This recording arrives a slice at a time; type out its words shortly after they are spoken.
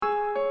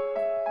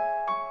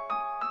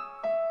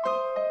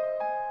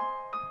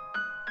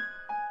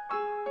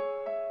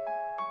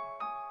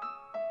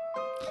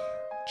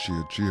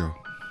Chia Chia.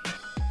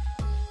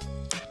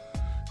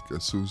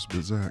 Guess who's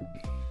Bizak?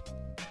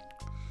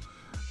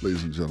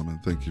 Ladies and gentlemen,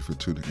 thank you for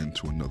tuning in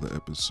to another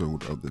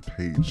episode of the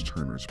Page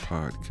Turners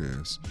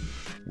Podcast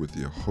with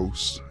your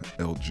host,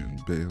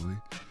 Elgin Bailey.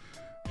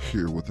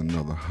 Here with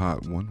another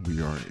hot one.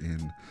 We are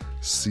in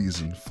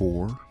Season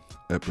 4,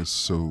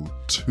 Episode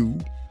 2.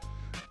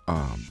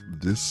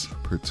 This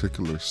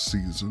particular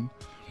season,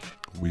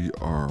 we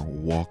are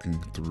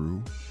walking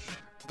through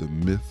the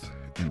myth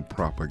and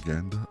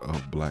propaganda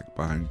of Black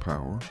Buying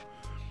Power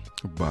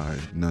by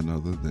none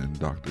other than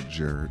Dr.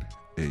 Jared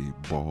A.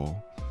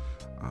 Ball.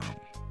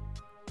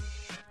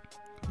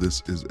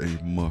 This is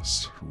a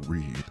must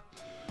read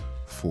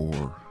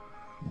for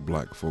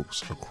Black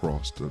folks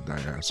across the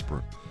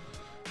diaspora,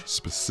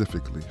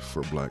 specifically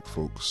for Black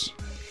folks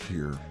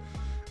here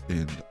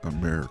in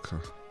America,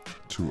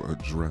 to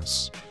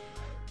address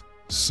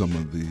some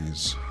of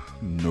these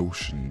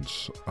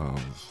notions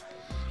of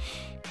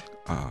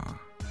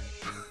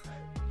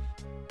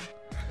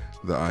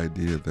the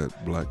idea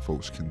that Black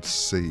folks can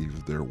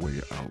save their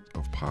way out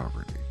of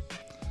poverty.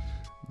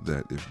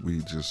 That if we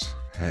just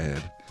had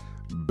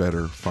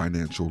better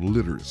financial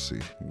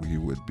literacy, we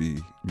would be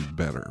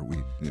better.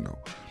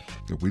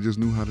 If we just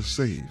knew how to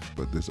save.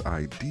 But this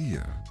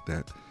idea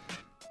that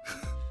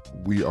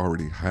we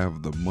already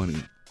have the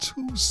money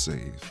to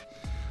save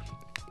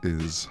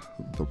is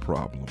the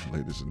problem,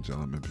 ladies and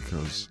gentlemen,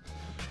 because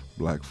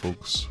Black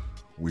folks,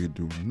 we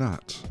do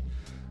not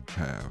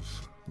have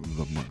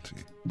the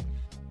money.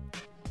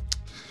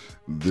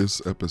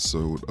 This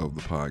episode of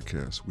the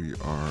podcast, we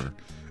are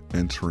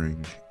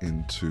entering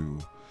into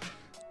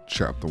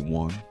Chapter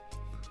 1.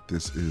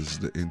 This is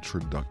the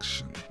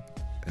introduction,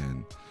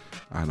 and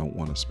I don't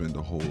want to spend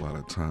a whole lot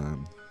of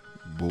time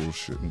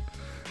bullshitting.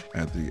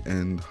 At the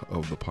end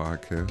of the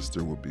podcast,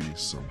 there will be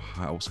some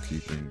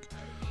housekeeping.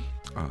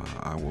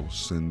 I will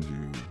share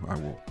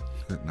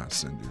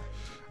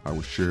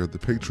the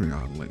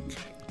Patreon link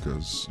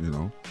because,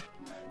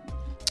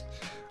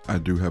 I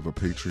do have a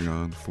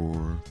Patreon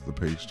for the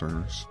Page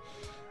Turners,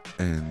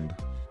 and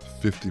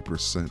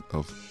 50%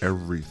 of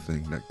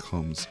everything that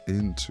comes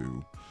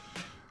into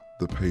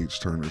the Page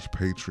Turners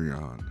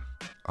Patreon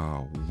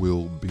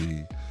will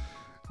be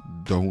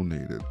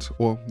donated,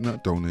 or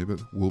not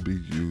donated, will be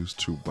used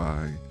to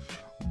buy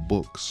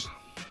books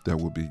that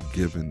will be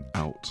given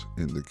out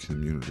in the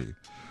community.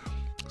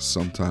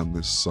 Sometime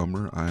this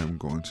summer, I am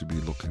going to be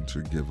looking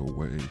to give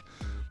away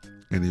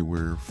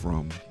anywhere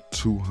from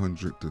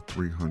 200 to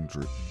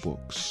 300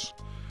 books.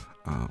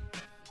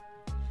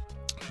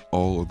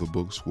 All of the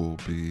books will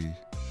be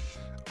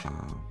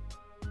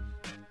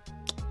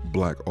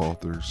Black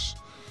authors,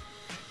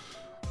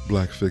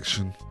 Black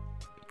fiction,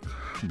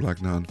 Black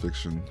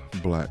nonfiction,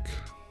 Black.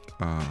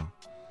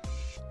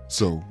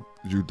 So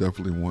you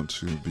definitely want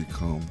to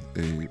become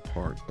a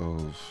part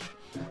of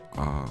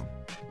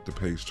the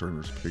Page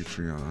Turners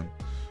Patreon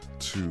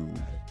to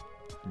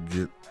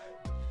get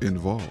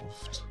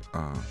involved.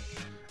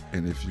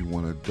 And if you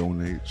want to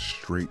donate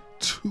straight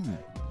to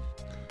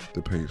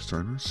the Page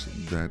Turners,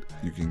 that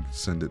you can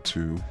send it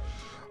to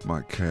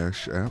my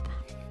Cash App,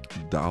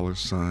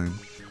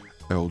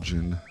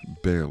 $Elgin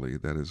Bailey.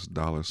 That is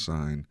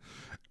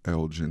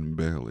 $Elgin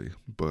Bailey.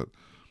 But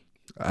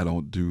I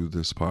don't do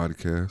this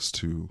podcast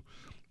to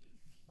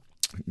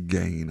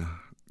gain,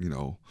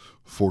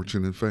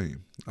 fortune and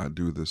fame. I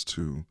do this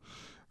to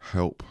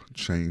help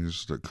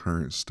change the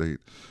current state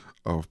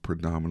of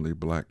predominantly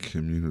Black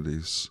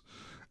communities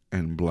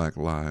and Black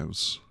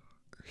lives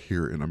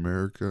here in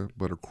America,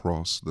 but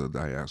across the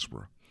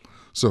diaspora.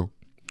 So,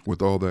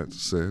 with all that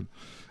said,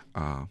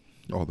 all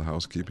the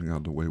housekeeping out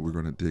of the way, we're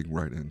going to dig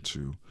right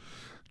into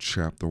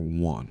Chapter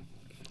 1.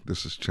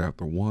 This is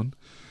Chapter 1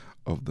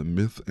 of The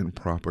Myth and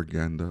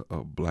Propaganda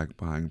of Black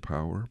Buying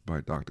Power by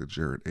Dr.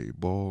 Jared A.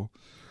 Ball.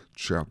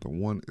 Chapter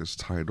 1 is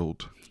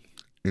titled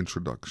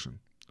Introduction.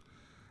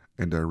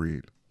 And I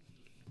read,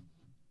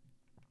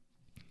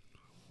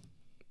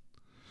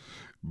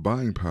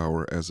 buying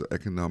power as an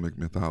economic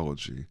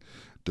mythology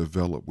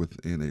developed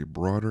within a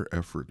broader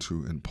effort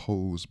to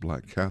impose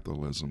Black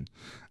capitalism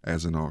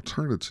as an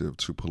alternative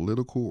to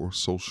political or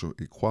social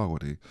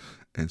equality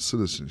and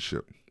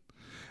citizenship.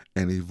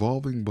 An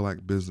evolving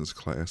Black business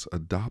class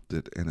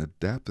adopted and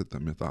adapted the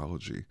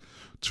mythology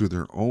to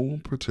their own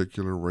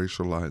particular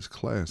racialized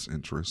class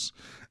interests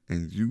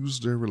and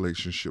used their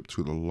relationship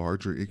to the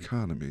larger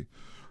economy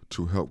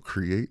to help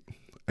create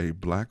a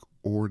Black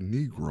or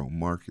Negro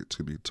market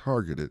to be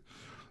targeted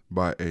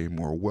by a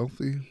more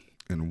wealthy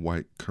and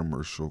white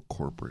commercial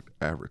corporate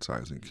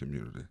advertising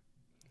community.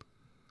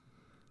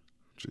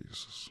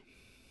 Jesus.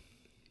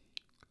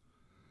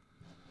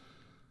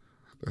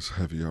 That's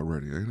heavy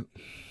already, ain't it?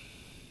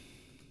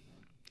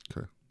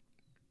 Okay.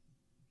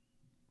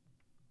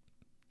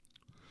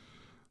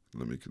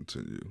 Let me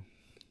continue.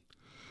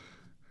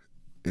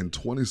 In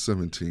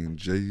 2017,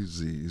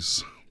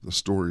 Jay-Z's The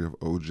Story of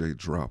O.J.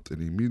 dropped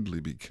and immediately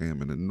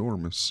became an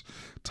enormous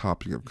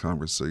topic of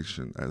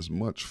conversation, as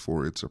much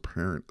for its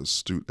apparent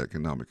astute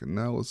economic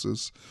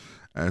analysis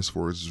as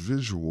for its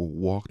visual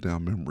walk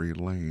down memory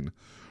lane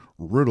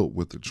riddled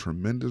with the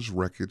tremendous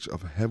wreckage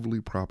of heavily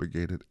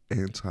propagated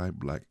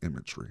anti-black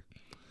imagery.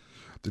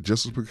 The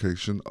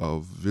justification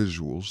of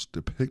visuals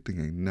depicting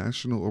a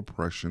national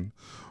oppression,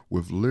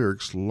 with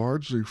lyrics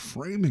largely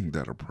framing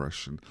that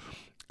oppression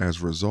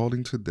as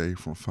resulting today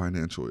from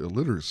financial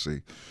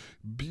illiteracy,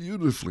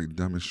 beautifully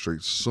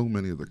demonstrates so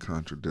many of the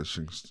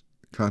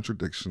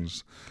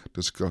contradictions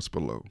discussed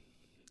below.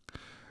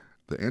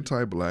 The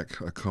anti-black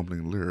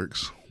accompanying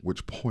lyrics,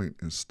 which point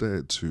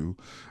instead to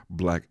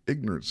black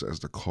ignorance as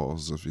the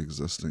cause of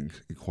existing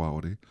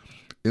equality,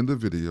 in the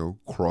video,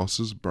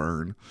 crosses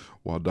burn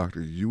while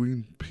Dr.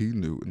 Huey P.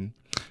 Newton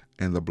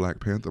and the Black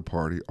Panther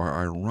Party are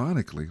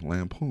ironically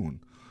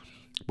lampooned.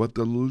 But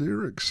the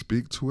lyrics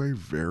speak to a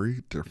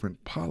very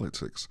different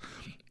politics.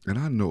 And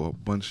I know a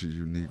bunch of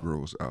you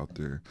Negroes out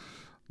there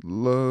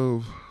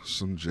love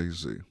some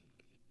Jay-Z.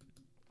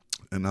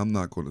 And I'm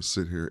not going to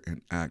sit here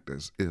and act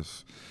as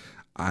if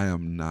I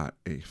am not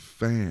a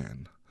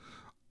fan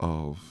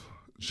of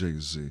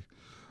Jay-Z.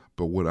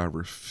 But what I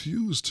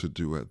refuse to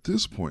do at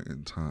this point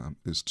in time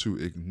is to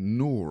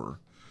ignore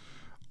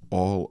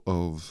all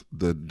of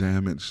the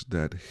damage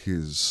that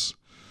his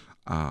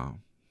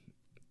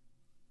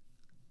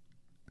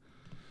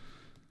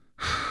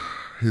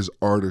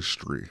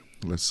artistry,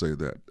 let's say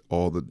that,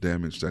 all the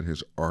damage that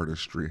his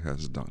artistry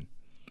has done.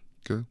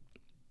 Okay?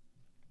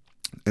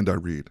 And I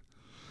read,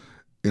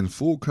 in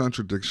full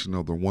contradiction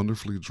of the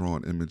wonderfully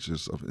drawn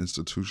images of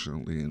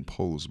institutionally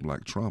imposed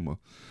black trauma,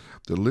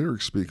 the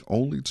lyrics speak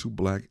only to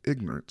black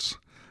ignorance,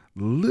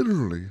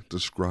 literally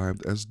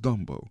described as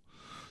Dumbo.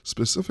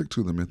 Specific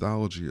to the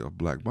mythology of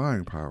black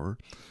buying power,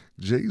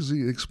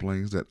 Jay-Z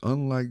explains that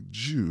unlike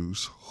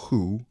Jews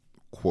who,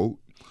 quote,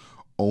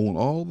 own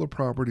all the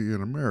property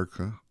in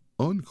America,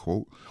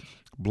 unquote,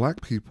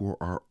 black people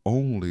are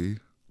only,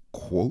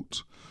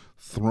 quote,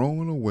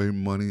 throwing away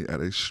money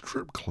at a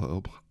strip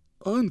club,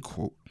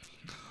 unquote.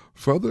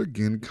 Further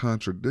again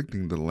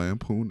contradicting the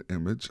lampooned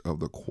image of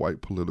the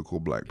quite political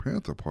Black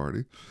Panther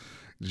Party,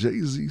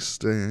 Jay-Z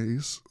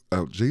speaks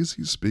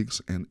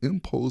an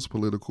imposed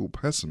political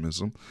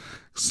pessimism,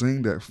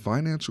 saying that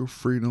financial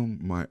freedom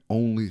my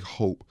only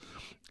hope,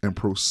 and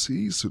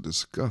proceeds to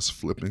discuss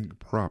flipping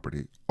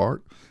property,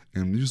 art,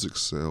 and music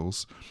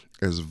sales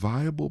as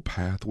viable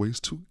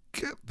pathways to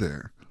get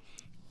there.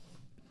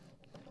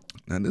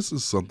 Now, this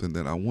is something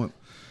that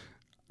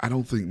I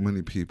don't think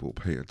many people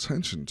pay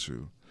attention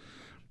to.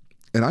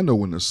 And I know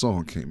when the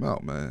song came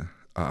out, man.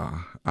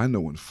 I know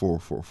when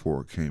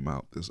 444 came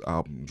out, this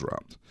album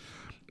dropped.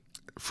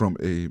 From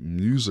a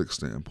music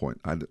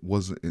standpoint, I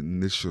wasn't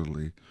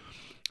initially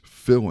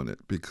feeling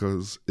it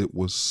because it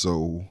was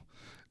so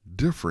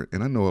different.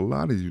 And I know a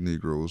lot of you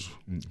Negroes,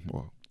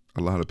 well,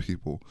 a lot of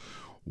people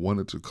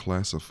wanted to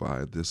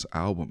classify this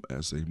album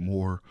as a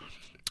more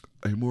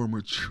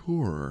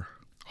mature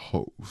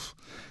Hove,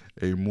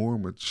 a more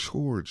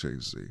mature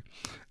Jay-Z.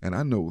 And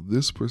I know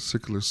this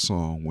particular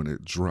song, when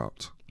it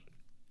dropped,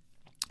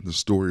 the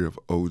story of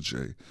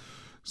OJ,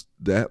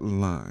 that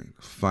line,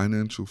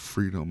 financial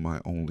freedom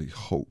my only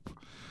hope,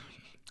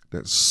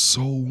 that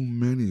so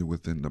many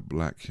within the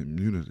black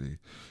community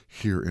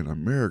here in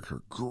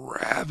America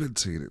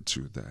gravitated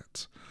to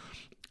that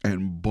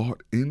and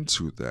bought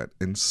into that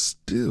and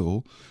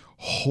still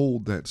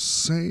hold that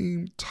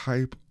same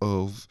type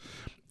of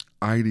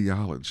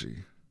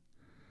ideology,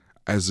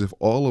 as if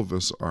all of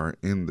us are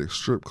in the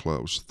strip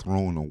clubs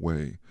throwing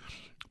away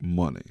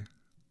money.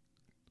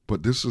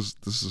 But this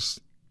is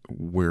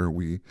where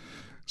we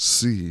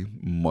see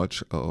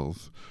much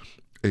of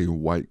a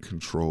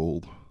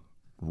white-controlled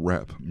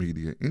rap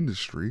media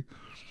industry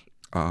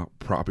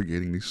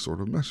propagating these sort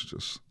of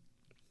messages.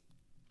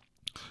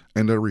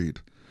 And I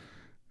read,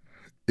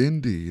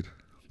 indeed,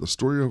 the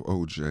story of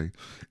OJ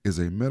is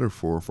a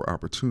metaphor for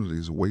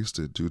opportunities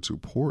wasted due to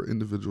poor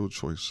individual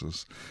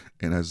choices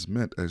and is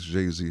meant, as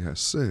Jay-Z has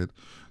said,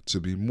 to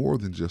be more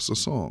than just a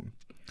song,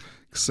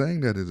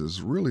 saying that it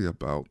is really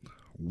about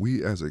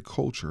we as a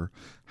culture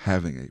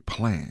having a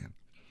plan,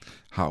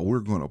 how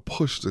we're going to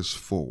push this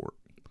forward.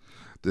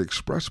 The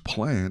express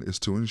plan is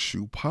to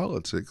eschew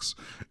politics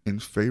in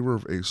favor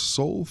of a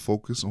sole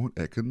focus on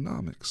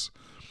economics.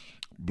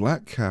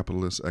 Black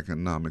capitalist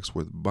economics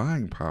with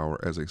buying power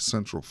as a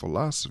central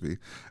philosophy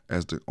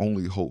as the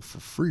only hope for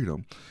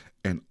freedom,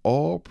 and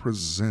all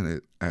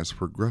presented as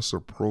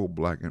progressive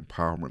pro-black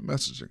empowerment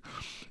messaging.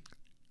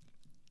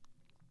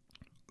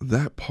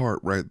 That part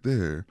right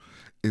there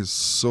is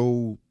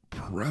so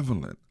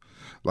prevalent.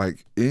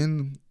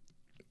 And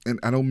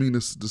I don't mean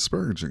this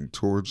disparaging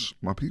towards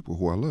my people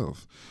who I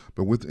love,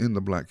 but within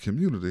the black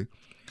community,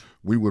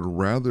 we would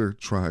rather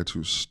try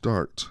to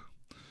start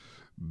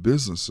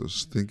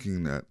businesses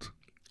thinking that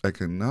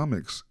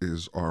economics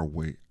is our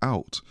way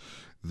out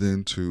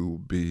than to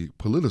be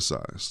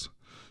politicized,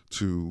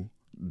 to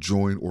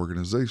join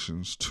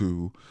organizations,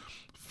 to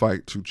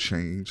fight to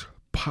change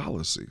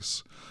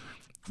policies.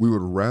 We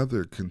would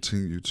rather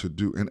continue to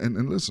do,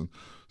 and listen,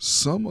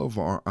 some of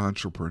our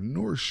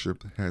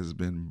entrepreneurship has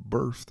been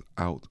birthed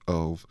out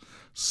of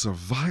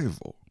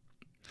survival.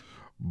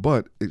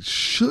 but it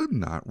should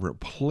not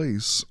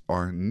replace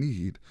our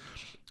need,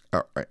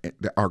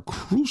 our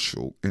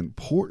crucial,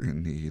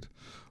 important need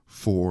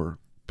for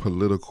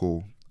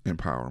political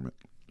empowerment.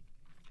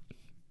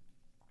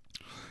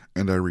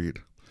 And I read,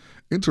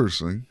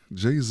 interesting,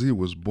 Jay-Z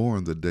was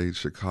born the day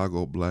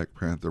Chicago Black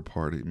Panther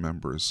Party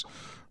members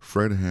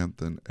Fred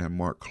Hampton and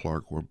Mark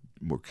Clark were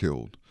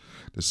killed.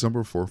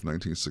 December 4th,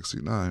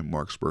 1969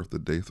 marks birth the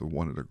death of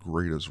one of the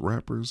greatest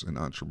rappers and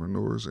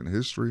entrepreneurs in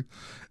history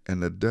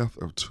and the death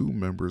of two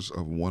members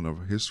of one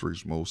of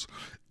history's most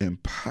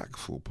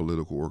impactful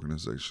political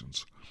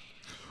organizations.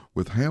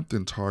 With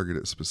Hampton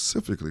targeted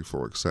specifically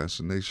for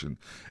assassination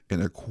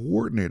in a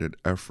coordinated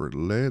effort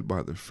led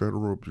by the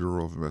Federal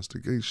Bureau of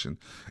Investigation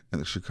and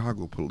the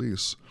Chicago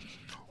Police,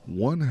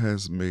 one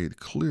has made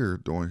clear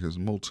during his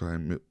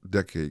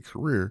multi-decade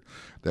career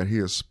that he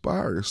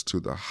aspires to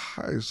the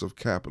highest of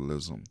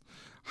capitalism,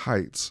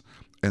 heights,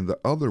 and the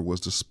other was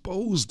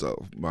disposed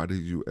of by the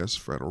U.S.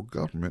 federal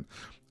government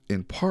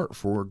in part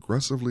for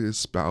aggressively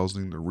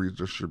espousing the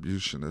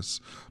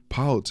redistributionist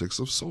politics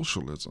of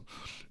socialism.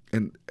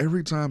 And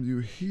every time you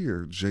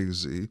hear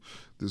Jay-Z,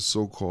 this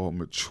so-called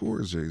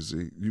mature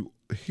Jay-Z, you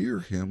hear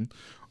him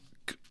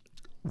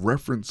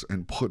reference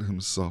and put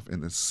himself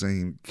in the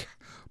same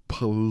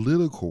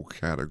political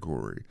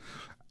category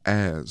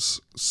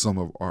as some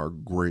of our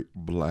great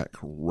black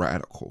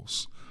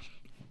radicals.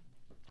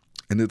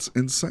 And it's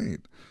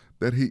insane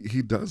that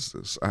he does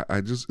this.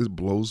 It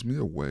blows me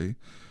away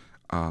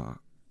how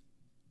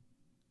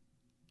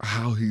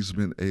he's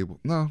been able.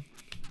 No,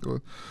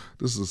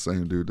 this is the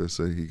same dude that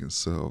say he can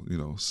sell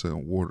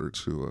water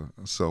to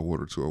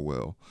a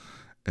well,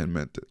 and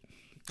meant it.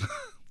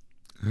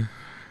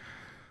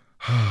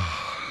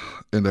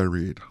 And I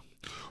read,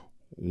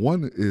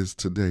 one is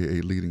today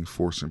a leading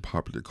force in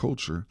popular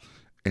culture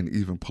and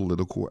even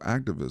political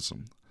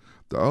activism.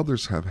 The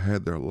others have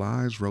had their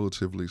lives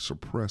relatively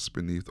suppressed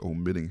beneath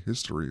omitting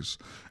histories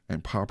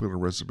and popular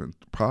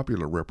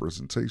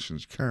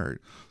representations carried,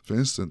 for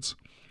instance,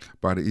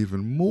 by the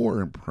even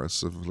more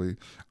impressively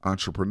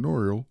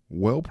entrepreneurial,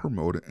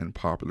 well-promoted, and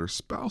popular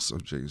spouse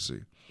of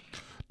Jay-Z.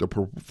 The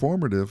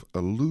performative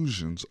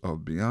allusions of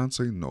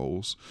Beyonce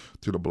Knowles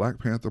to the Black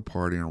Panther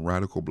Party and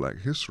radical black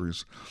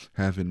histories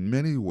have in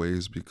many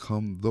ways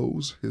become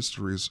those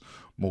histories'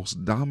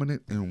 most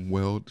dominant and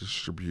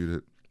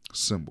well-distributed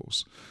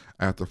symbols.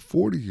 After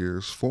 40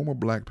 years, former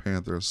Black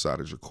Panther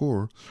Assata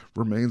Shakur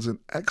remains in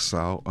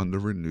exile under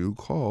renewed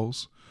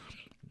calls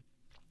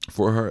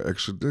for her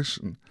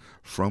extradition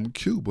from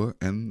Cuba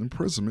and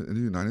imprisonment in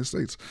the United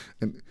States.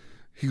 And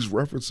he's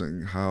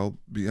referencing how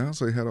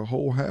Beyonce had a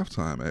whole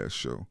halftime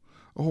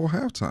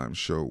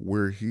show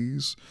where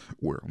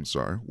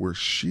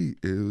she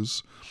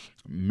is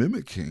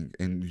mimicking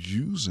and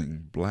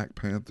using Black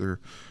Panther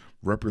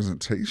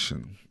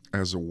representation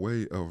as a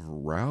way of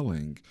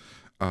rallying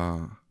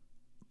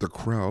the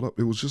crowd up.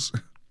 It was just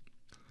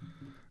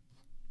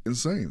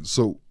insane.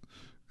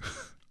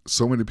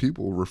 So many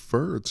people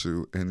refer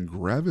to and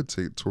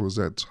gravitate towards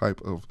that type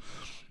of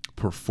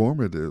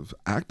performative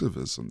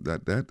activism.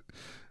 That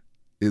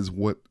is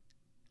what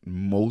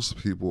most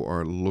people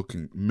are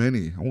looking,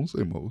 many, I won't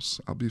say most,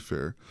 I'll be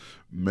fair,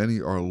 many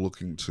are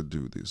looking to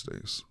do these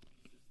days.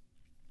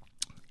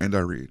 And I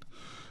read,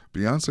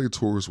 Beyonce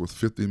tours with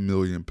 $50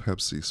 million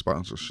Pepsi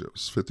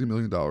sponsorships, $50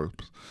 million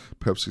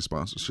Pepsi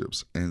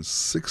sponsorships, and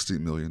 $60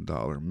 million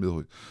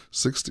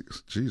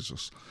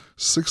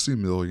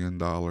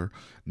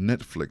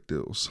Netflix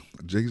deals.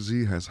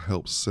 Jay-Z has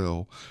helped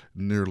sell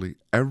nearly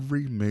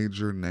every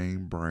major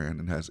name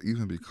brand and has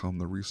even become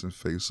the recent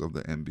face of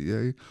the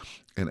NBA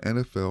and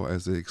NFL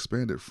as they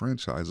expanded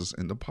franchises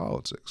into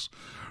politics.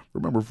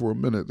 Remember, for a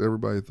minute,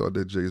 everybody thought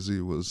that Jay-Z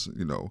was,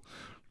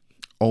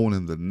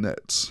 owning the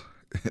Nets.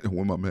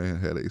 When my man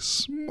had a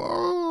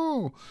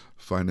small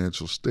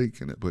financial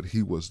stake in it, but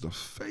he was the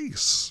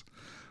face.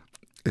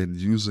 And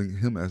using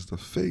him as the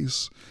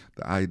face,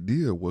 the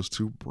idea was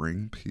to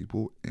bring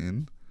people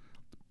in,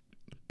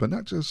 but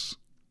not just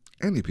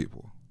any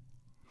people.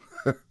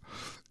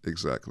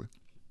 Exactly.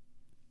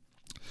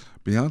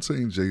 Beyonce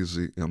and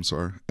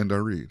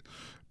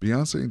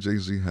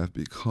Jay-Z have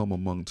become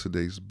among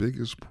today's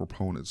biggest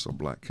proponents of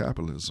black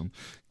capitalism,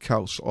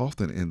 couched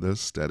often in the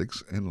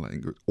aesthetics and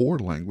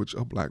language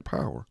of black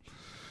power.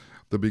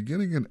 The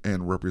beginning and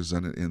end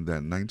represented in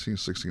that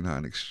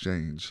 1969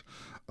 exchange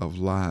of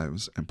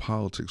lives and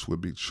politics would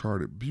be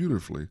charted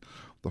beautifully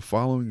the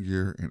following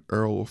year in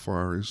Earl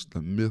O'Farrell's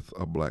The Myth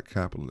of Black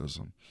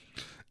Capitalism,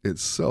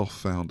 itself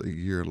found a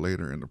year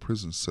later in the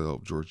prison cell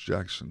of George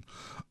Jackson,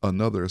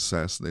 another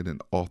assassinated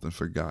and often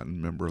forgotten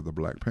member of the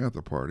Black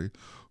Panther Party,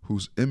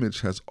 whose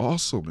image has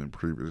also been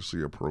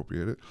previously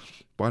appropriated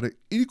by the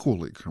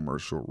equally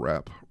commercial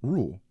rap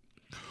Rule.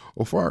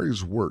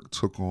 O'Farrell's work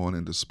took on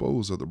and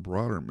disposed of the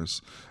broader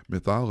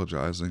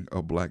mythologizing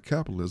of black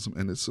capitalism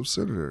and its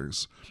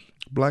subsidiaries,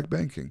 black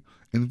banking,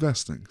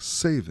 investing,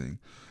 saving,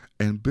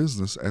 and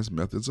business as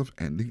methods of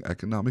ending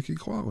economic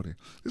equality.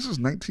 This is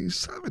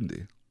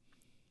 1970.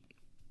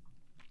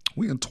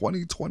 We in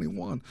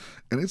 2021,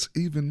 and it's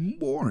even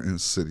more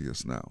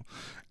insidious now.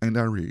 And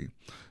I read,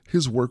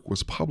 his work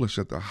was published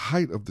at the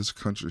height of this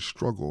country's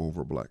struggle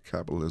over black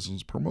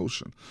capitalism's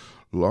promotion,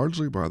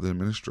 largely by the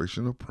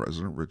administration of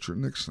President Richard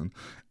Nixon,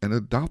 and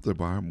adopted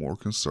by a more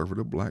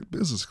conservative black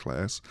business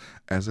class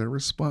as a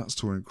response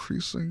to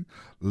increasing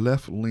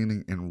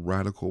left-leaning and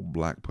radical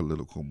black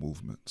political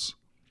movements.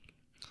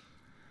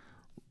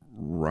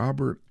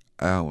 Robert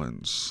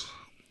Allen's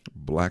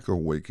Black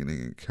Awakening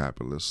in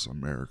Capitalist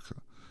America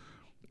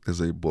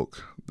is a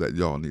book that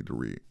y'all need to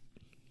read.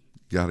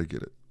 Gotta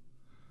get it.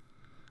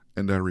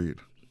 And I read,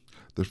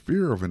 the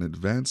fear of an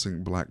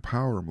advancing black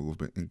power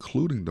movement,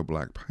 including the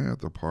Black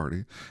Panther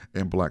Party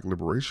and Black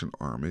Liberation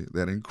Army,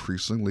 that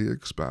increasingly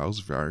espouse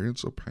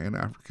variants of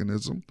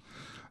Pan-Africanism,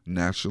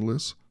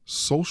 nationalist,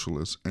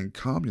 socialist, and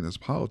communist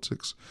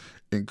politics,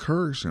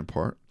 encouraged in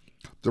part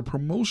the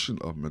promotion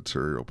of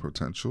material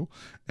potential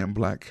and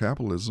black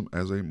capitalism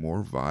as a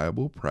more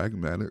viable,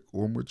 pragmatic,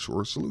 or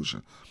mature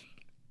solution.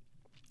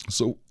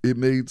 So it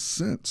made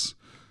sense,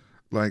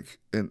 like,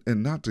 and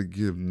not to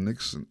give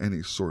Nixon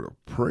any sort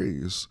of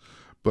praise,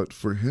 but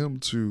for him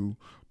to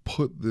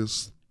put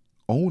this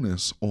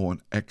onus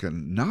on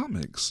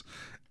economics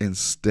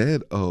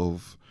instead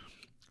of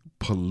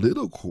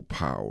political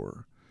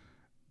power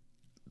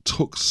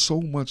took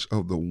so much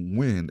of the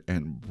wind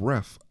and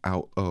breath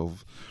out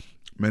of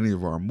many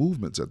of our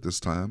movements at this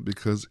time,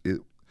 because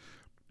it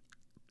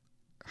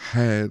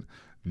had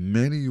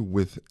many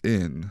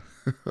within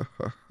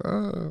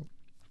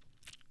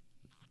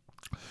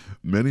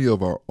many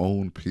of our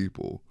own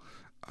people.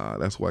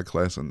 That's why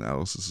class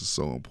analysis is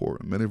so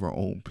important. Many of our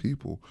own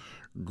people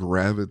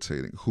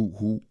gravitating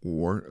who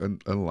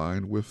weren't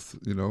aligned with,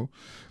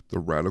 the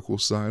radical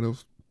side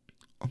of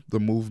the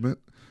movement,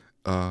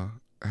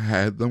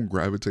 had them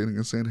gravitating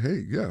and saying,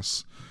 "Hey,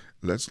 yes,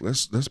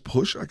 let's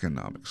push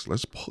economics.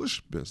 Let's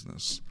push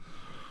business."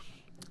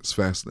 It's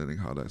fascinating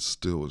how that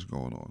still is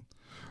going on.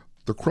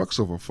 The crux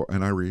of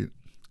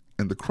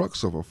the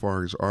crux of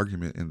Afari's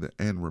argument in the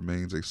end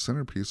remains a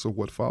centerpiece of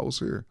what follows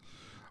here.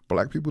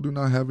 Black people do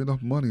not have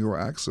enough money or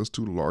access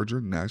to larger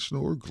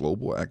national or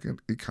global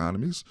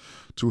economies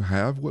to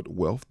have what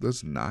wealth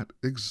does not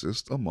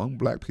exist among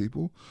black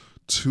people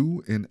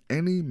to, in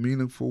any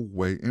meaningful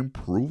way,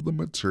 improve the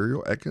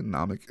material,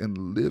 economic,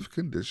 and live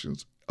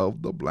conditions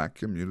of the black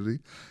community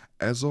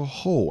as a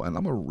whole. And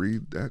I'm going to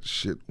read that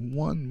shit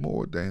one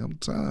more damn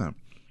time.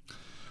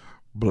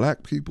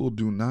 Black people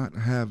do not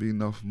have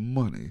enough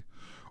money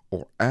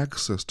or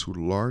access to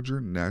larger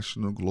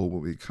national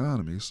global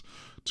economies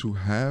to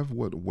have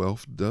what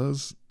wealth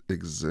does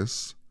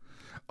exist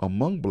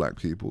among black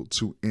people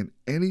to, in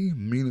any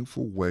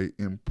meaningful way,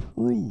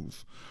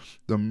 improve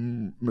the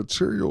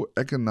material,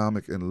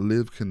 economic, and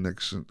live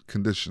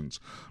conditions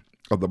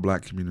of the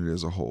black community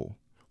as a whole.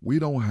 We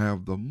don't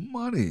have the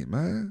money,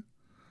 man.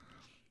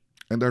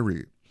 And I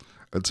read,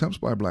 attempts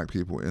by black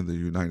people in the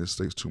United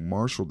States to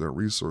marshal their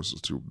resources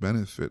to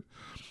benefit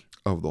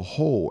of the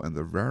whole and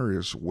the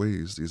various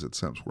ways these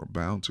attempts were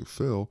bound to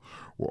fail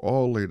were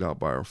all laid out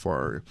by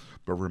Afari,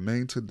 but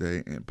remain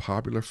today in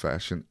popular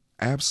fashion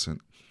absent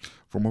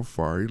from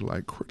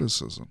Afari-like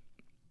criticism.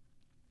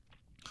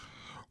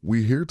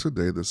 We hear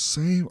today the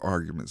same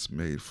arguments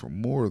made for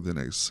more than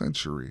a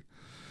century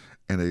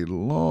and a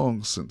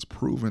long since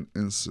proven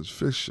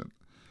insufficient: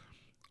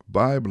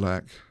 buy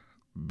black,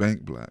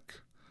 bank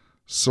black,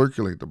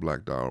 circulate the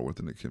black dollar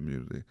within the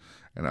community,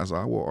 and, as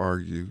I will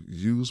argue,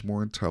 use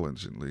more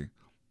intelligently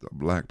the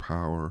black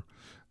power,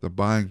 the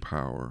buying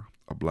power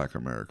of black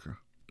America.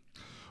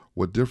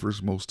 What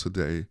differs most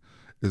today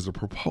is the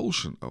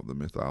propulsion of the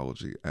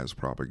mythology as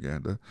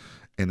propaganda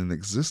in an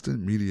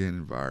existing media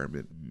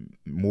environment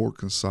more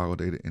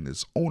consolidated in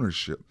its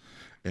ownership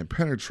and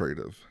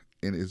penetrative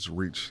in its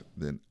reach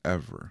than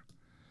ever.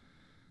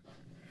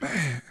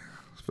 Man,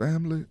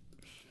 family.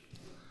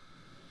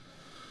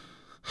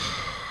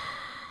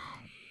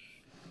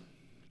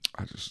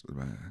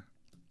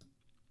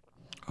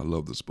 I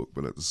love this book,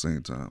 but at the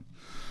same time,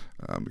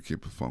 I'm going to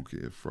keep it funky.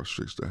 It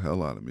frustrates the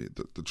hell out of me.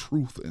 The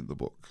truth in the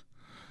book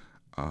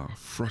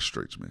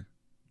frustrates me.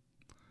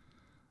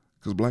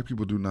 Because black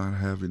people do not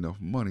have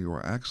enough money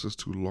or access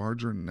to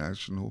larger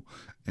national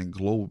and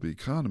global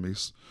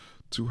economies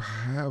to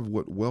have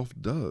what wealth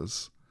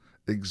does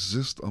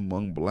exist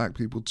among black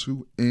people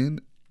to,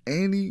 in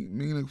any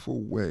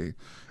meaningful way,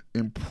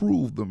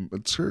 improve the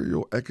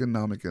material,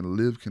 economic, and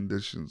live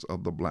conditions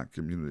of the black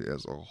community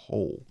as a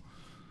whole.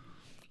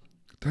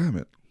 Damn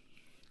it.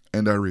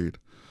 And I read,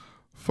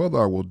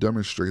 further, I will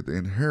demonstrate the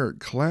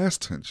inherent class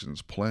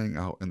tensions playing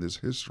out in this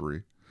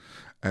history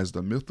as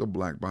the myth of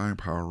black buying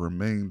power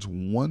remains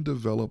one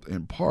developed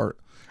in part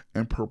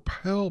and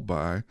propelled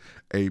by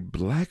a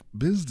black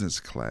business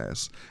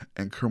class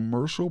and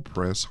commercial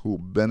press who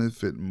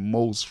benefit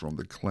most from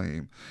the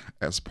claim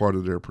as part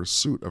of their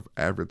pursuit of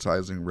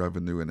advertising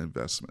revenue and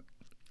investment.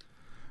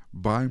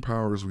 Buying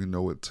power as we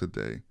know it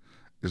today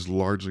is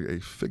largely a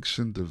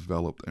fiction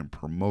developed and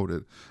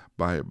promoted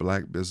by a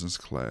black business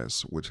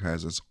class which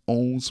has its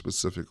own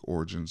specific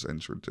origins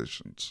and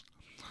traditions.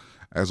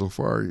 As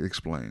Ofari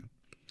explained,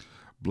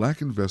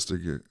 black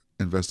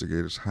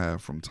investigators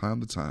have, from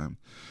time to time,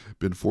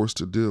 been forced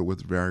to deal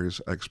with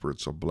various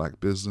experts of black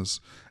business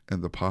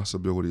and the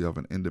possibility of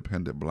an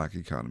independent black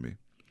economy.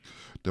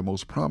 The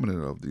most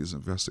prominent of these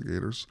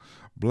investigators,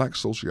 black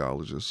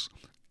sociologist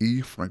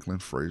E. Franklin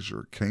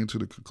Frazier, came to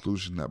the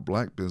conclusion that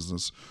black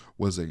business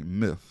was a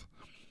myth.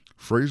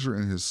 Frazier,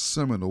 in his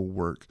seminal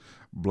work,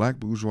 Black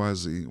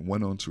Bourgeoisie,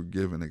 went on to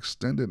give an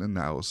extended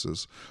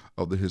analysis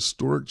of the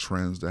historic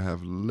trends that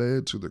have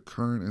led to the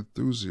current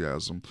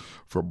enthusiasm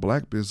for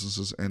black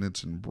businesses and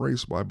its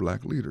embrace by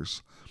black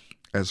leaders.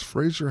 As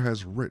Frazier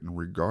has written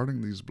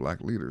regarding these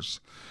black leaders,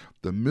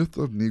 the myth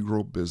of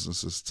Negro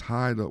business is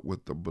tied up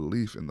with the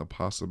belief in the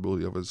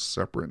possibility of a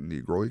separate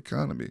Negro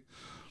economy.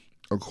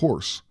 Of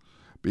course,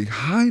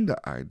 behind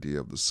the idea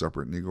of the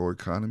separate Negro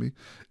economy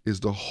is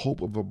the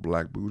hope of a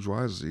black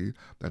bourgeoisie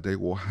that they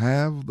will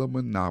have the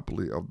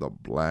monopoly of the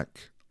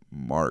black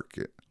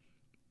market.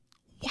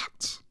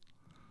 What?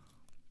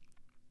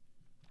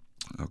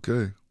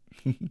 Okay.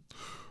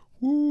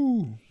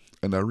 Woo.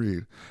 And I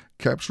read,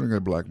 capturing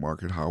a black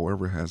market,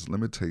 however, has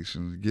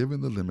limitations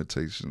given the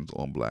limitations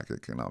on black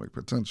economic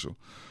potential.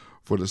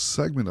 For the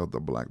segment of the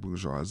black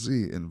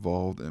bourgeoisie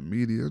involved in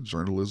media,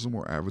 journalism,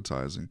 or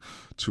advertising,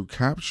 to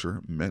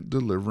capture meant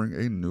delivering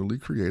a newly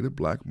created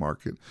black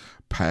market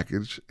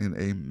packaged in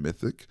a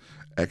mythic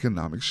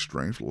economic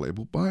strength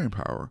labeled buying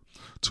power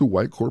to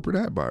white corporate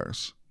ad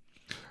buyers.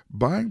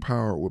 Buying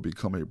power would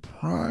become a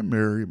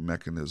primary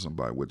mechanism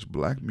by which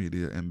black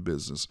media and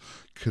business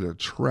could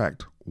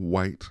attract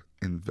white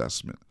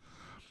investment.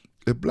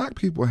 If black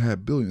people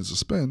had billions to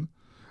spend,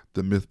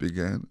 the myth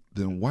began,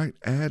 then white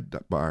ad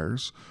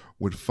buyers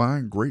would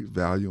find great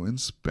value in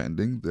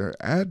spending their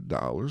ad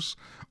dollars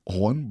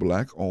on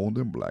black-owned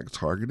and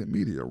black-targeted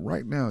media.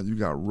 Right now, you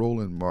got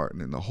Roland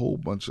Martin and a whole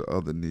bunch of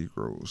other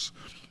Negroes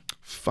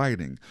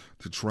fighting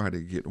to try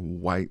to get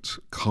white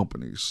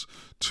companies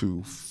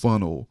to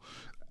funnel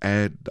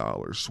ad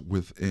dollars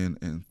within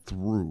and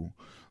through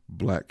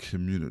black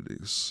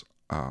communities.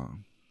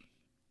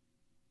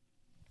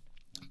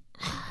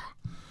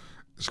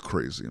 It's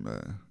crazy,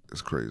 man.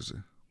 It's crazy.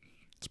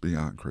 It's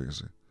beyond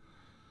crazy.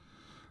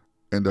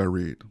 And I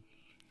read,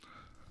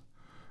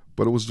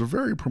 but it was the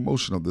very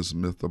promotion of this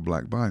myth of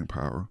black buying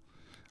power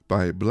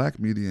by a black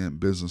media and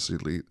business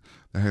elite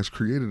that has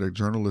created a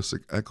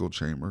journalistic echo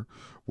chamber,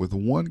 with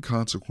one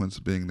consequence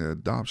being the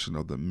adoption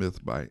of the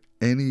myth by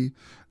any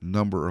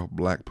number of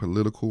black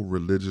political,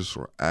 religious,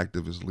 or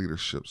activist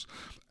leaderships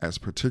as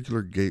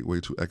particular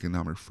gateway to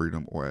economic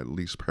freedom, or at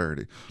least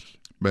parity.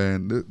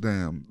 Man, this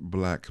damn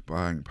black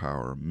buying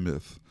power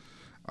myth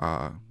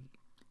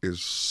is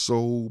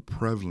so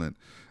prevalent.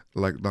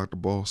 Like Dr.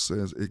 Ball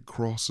says, it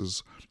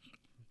crosses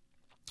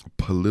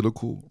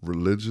political,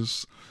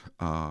 religious,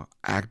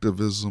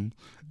 activism,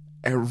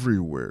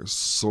 everywhere.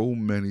 So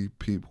many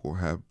people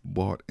have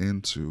bought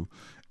into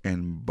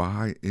and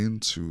buy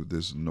into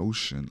this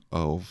notion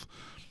of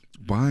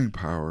buying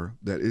power,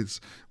 that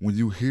it's, when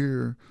you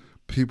hear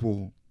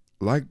people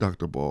like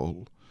Dr.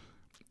 Ball,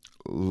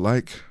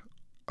 like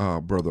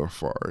Brother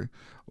Afari,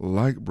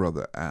 like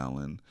Brother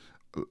Allen,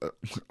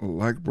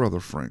 like Brother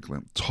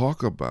Franklin,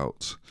 talk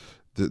about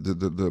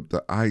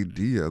the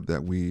idea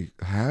that we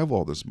have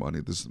all this money,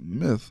 this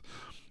myth,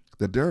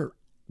 that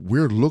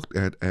we're looked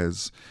at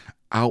as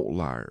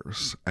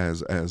outliers,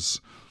 as as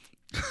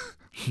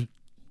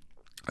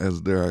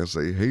dare I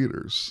say,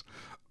 haters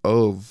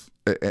of,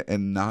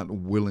 and not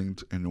willing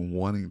to, and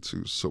wanting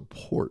to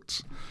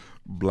support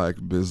black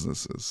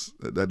businesses.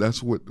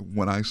 That's what,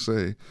 when I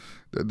say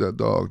that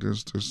dog,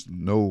 there's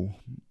no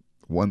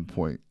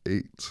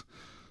 $1.8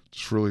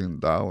 trillion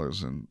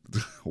and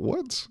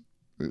what?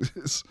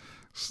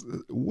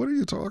 What are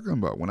you talking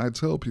about? When I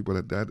tell people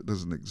that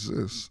doesn't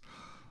exist,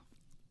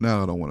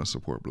 now I don't want to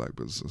support black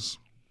business.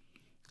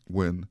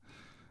 When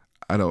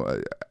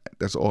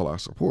that's all I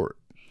support.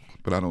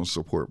 But I don't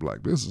support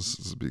black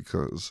businesses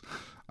because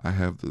I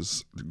have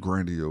this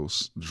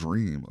grandiose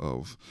dream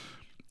of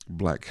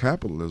black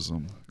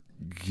capitalism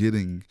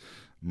getting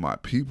my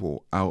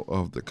people out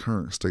of the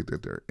current state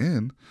that they're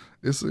in.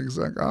 It's the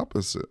exact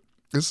opposite.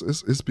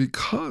 It's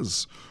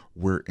because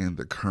we're in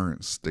the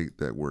current state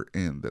that we're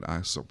in that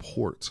I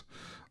support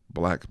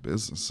black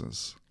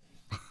businesses.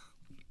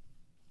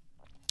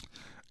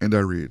 And I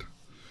read,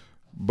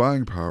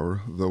 buying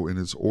power, though in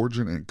its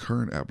origin and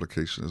current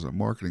application as a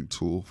marketing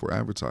tool for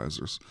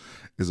advertisers,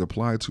 is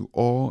applied to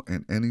all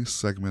and any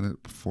segmented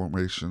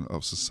formation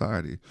of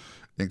society,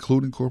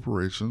 including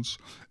corporations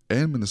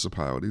and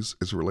municipalities,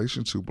 its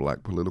relation to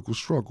black political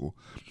struggle,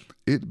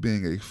 it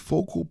being a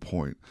focal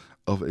point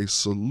of a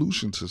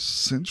solution to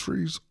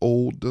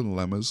centuries-old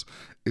dilemmas,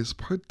 is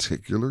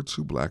particular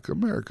to black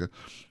America.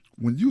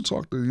 When you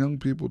talk to young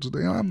people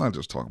today, I'm not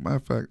just talking, matter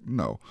of fact,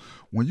 no.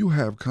 When you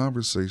have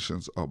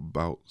conversations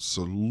about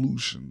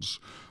solutions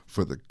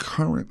for the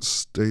current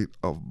state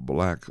of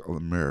black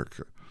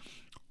America,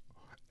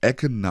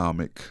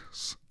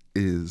 economics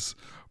is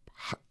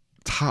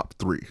top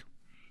 3.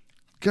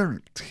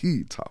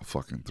 Guaranteed top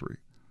fucking 3.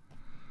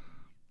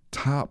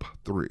 Top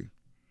 3.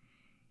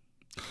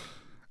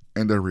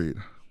 And I read,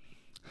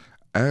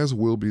 as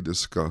will be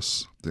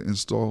discussed, the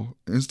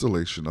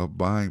installation of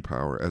buying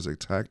power as a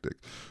tactic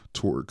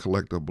toward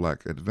collective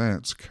black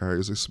advance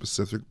carries a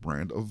specific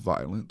brand of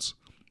violence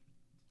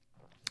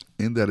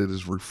in that it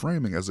is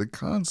reframing as a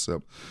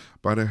concept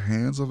by the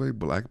hands of a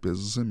black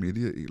business and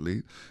media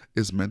elite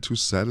is meant to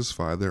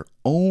satisfy their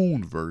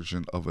own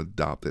version of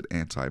adopted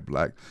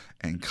anti-black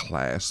and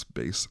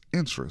class-based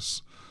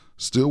interests.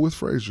 Still with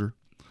Frazier,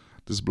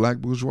 this black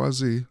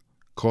bourgeoisie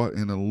caught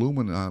in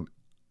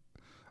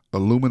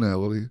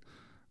illuminality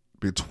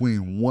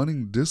between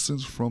wanting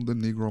distance from the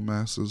Negro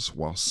masses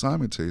while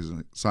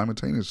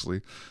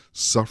simultaneously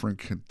suffering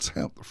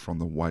contempt from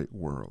the white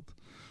world.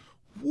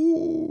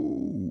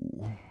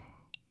 Woo!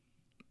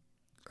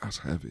 That's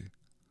heavy.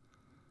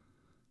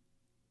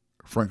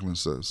 Franklin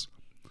says,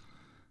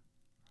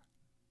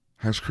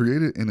 has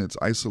created in its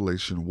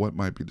isolation what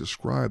might be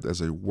described as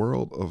a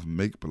world of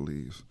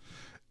make-believe,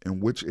 in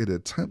which it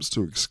attempts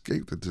to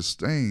escape the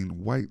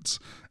disdain whites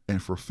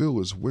and fulfill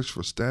its wish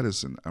for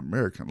status in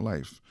American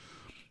life.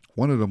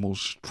 One of the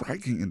most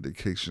striking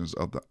indications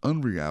of the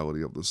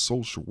unreality of the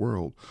social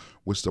world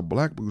which the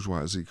black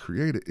bourgeoisie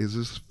created is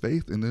its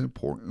faith in the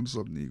importance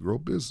of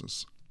Negro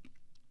business.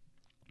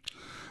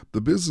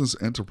 The business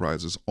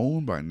enterprises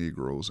owned by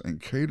Negroes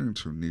and catering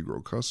to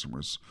Negro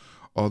customers,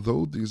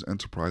 although these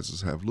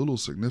enterprises have little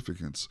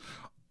significance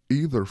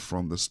either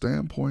from the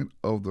standpoint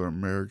of the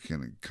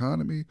American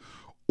economy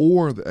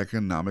or the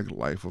economic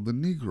life of the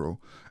Negro,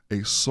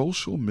 a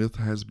social myth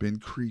has been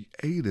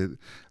created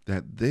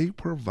that they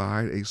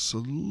provide a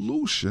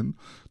solution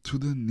to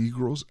the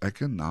Negro's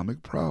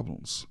economic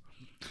problems.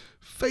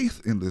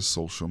 Faith in this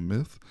social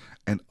myth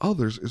and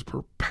others is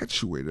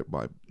perpetuated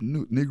by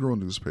Negro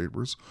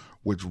newspapers,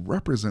 which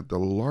represent the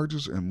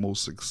largest and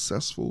most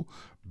successful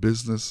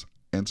business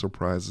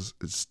enterprises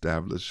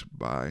established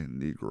by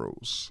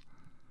Negroes.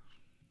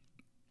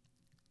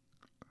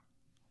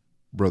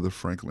 Brother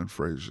Franklin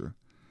Frazier,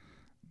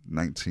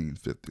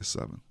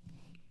 1957.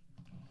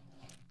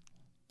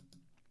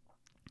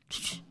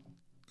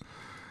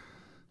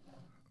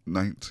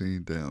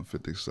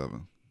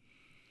 $19.57.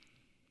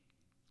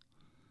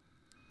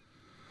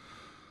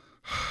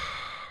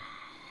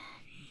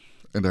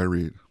 And I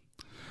read,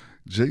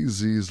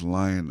 Jay-Z's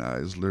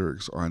lionized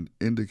lyrics are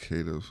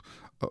indicative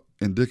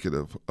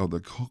of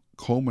the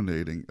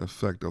culminating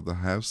effect of the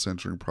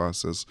half-century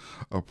process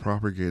of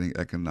propagating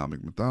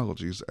economic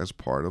mythologies as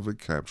part of a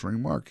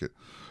capturing market.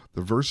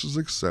 The verses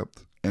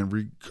accept and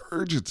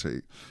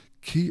regurgitate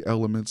key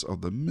elements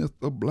of the myth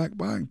of black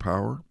buying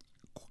power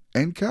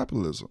and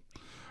capitalism,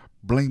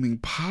 blaming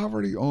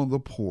poverty on the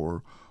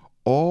poor,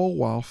 all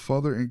while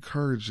further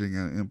encouraging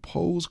an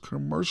imposed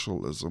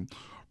commercialism,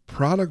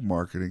 product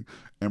marketing,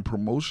 and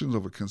promotions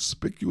of a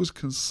conspicuous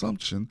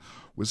consumption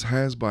which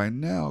has by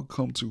now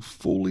come to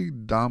fully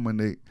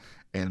dominate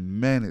and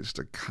manage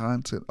the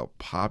content of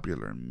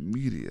popular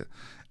media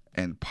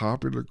and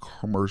popular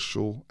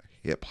commercial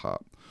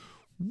hip-hop.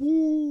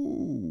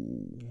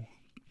 Woo!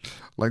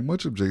 Like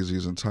much of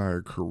Jay-Z's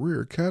entire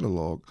career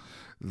catalog,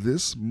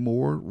 this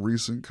more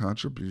recent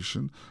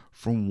contribution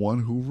from one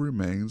who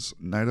remains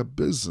not a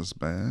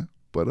businessman,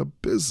 but a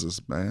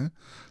businessman,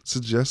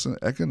 suggests an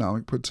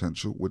economic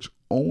potential which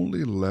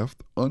only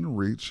left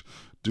unreached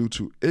due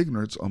to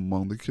ignorance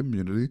among the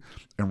community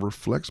and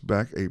reflects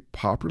back a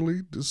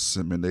popularly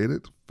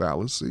disseminated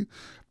fallacy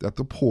that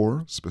the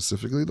poor,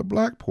 specifically the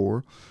black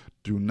poor,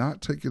 do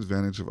not take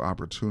advantage of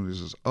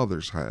opportunities as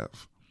others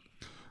have.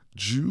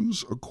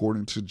 Jews,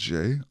 according to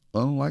Jay,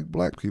 unlike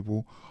black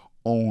people,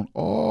 own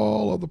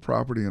all of the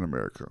property in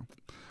America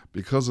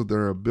because of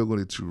their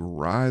ability to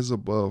rise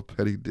above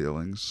petty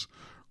dealings,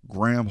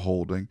 gram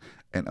holding,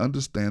 and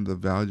understand the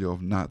value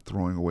of not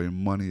throwing away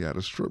money at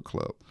a strip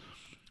club.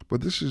 But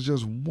this is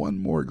just one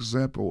more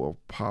example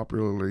of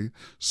popularly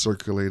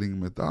circulating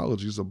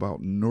mythologies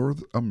about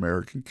North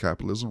American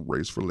capitalism,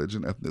 race,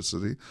 religion,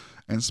 ethnicity,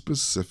 and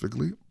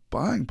specifically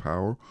buying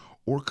power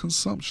or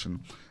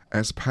consumption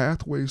as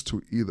pathways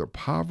to either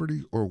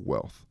poverty or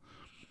wealth.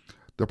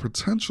 The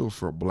potential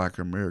for black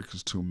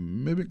Americans to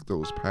mimic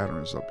those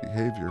patterns of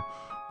behavior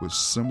with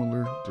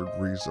similar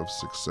degrees of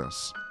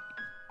success.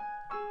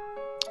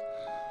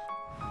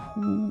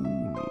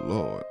 Ooh,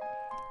 Lord.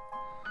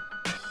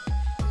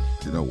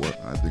 You know what?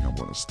 I think I'm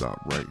going to stop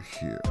right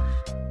here.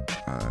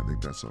 I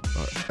think that's an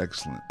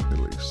excellent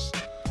place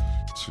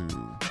to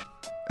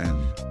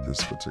end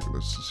this particular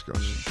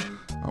discussion.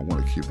 I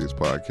want to keep these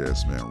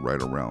podcasts, man,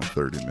 right around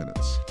 30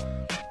 minutes.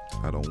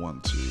 I don't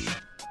want to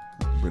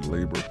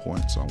belabor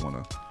points. I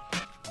want to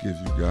give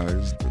you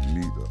guys the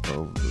meat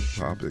of the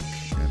topic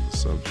and the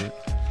subject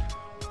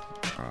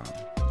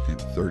in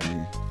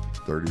 30,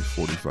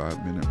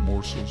 45-minute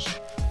morsels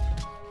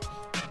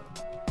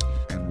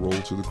and roll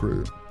to the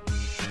crib.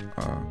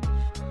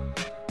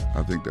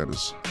 I think that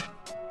is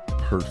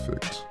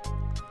perfect.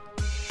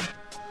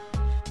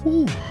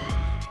 Woo.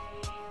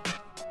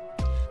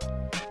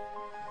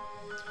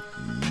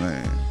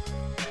 Man,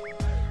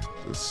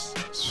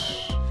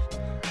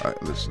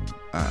 listen,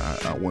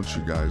 I want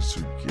you guys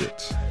to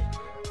get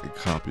a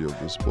copy of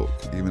this book,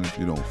 even if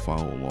you don't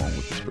follow along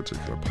with this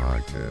particular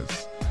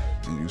podcast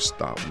and you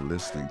stop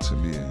listening to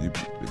me and you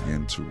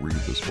begin to read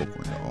this book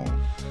on your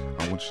own,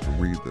 I want you to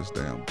read this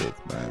damn book,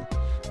 man.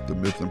 The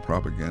Myth and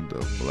Propaganda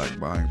of Black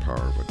Buying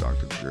Power by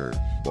Dr. Jared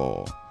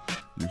Ball.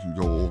 You can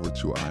go over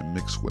to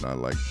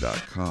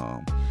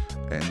imixwhatilike.com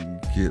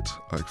and get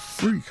a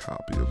free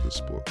copy of this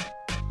book.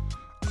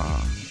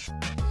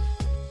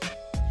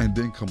 And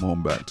then come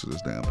on back to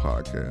this damn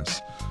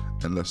podcast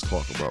and let's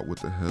talk about what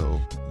the hell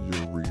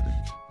you're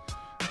reading,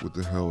 what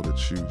the hell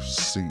that you've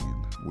seen,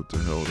 what the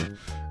hell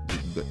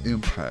the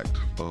impact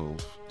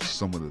of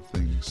some of the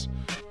things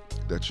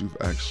that you've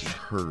actually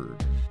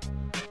heard,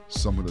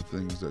 some of the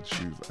things that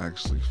you've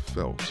actually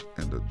felt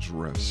and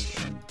addressed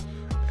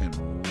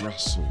and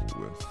wrestled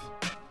with.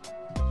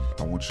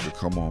 I want you to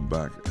come on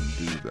back and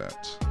do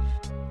that,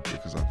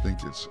 because I think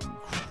it's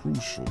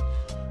crucial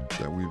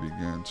that we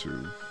begin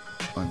to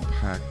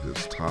unpack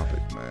this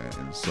topic, man,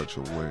 in such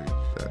a way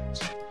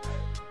that,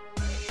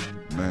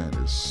 man,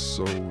 is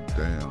so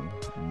damn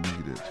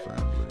needed,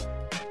 family.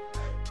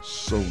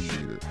 So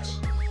needed.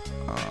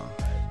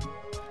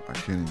 I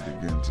can't even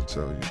begin to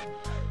tell you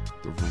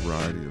the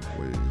variety of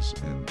ways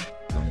and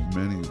the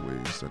many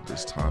ways that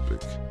this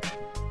topic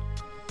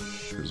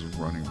is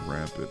running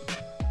rampant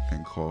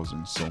and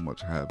causing so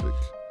much havoc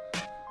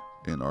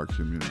in our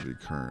community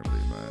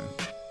currently, man.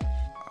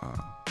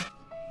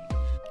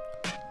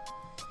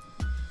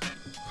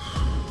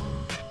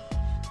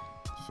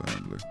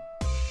 Family,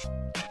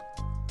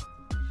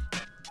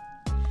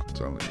 I'm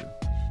telling you,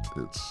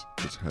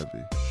 it's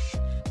heavy.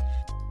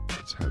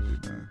 It's heavy,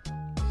 man.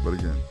 But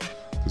again,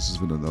 this has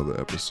been another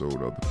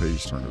episode of the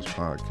Page Turners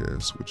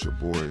Podcast with your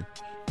boy,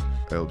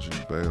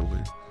 Elgin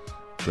Bailey.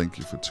 Thank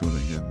you for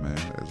tuning in,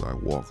 man, as I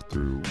walk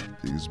through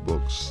these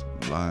books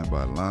line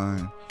by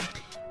line,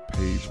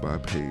 page by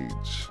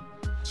page.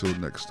 Till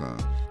next time,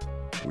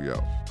 we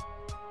out.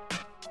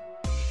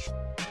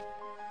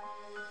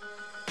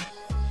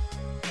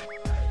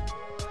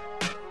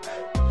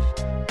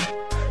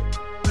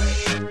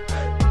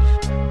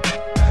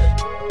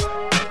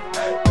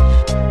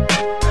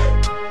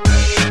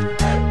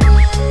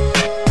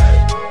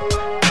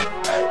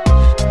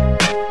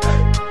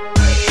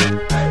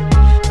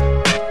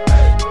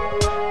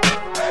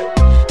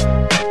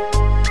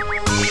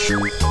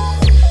 Thank you.